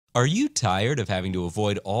Are you tired of having to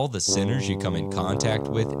avoid all the sinners you come in contact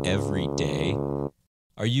with every day?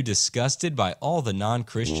 Are you disgusted by all the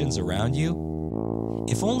non-Christians around you?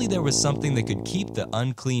 If only there was something that could keep the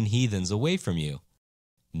unclean heathens away from you.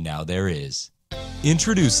 Now there is.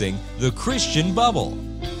 Introducing the Christian Bubble.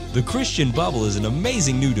 The Christian Bubble is an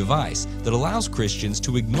amazing new device that allows Christians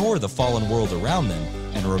to ignore the fallen world around them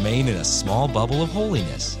and remain in a small bubble of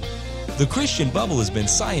holiness. The Christian Bubble has been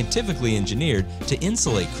scientifically engineered to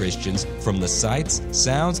insulate Christians from the sights,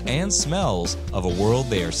 sounds, and smells of a world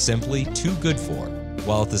they are simply too good for,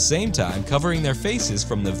 while at the same time covering their faces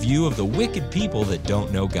from the view of the wicked people that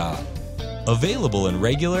don't know God. Available in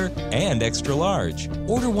regular and extra large.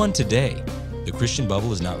 Order one today. The Christian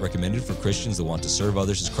Bubble is not recommended for Christians that want to serve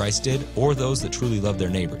others as Christ did or those that truly love their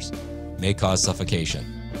neighbors. May cause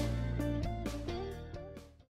suffocation.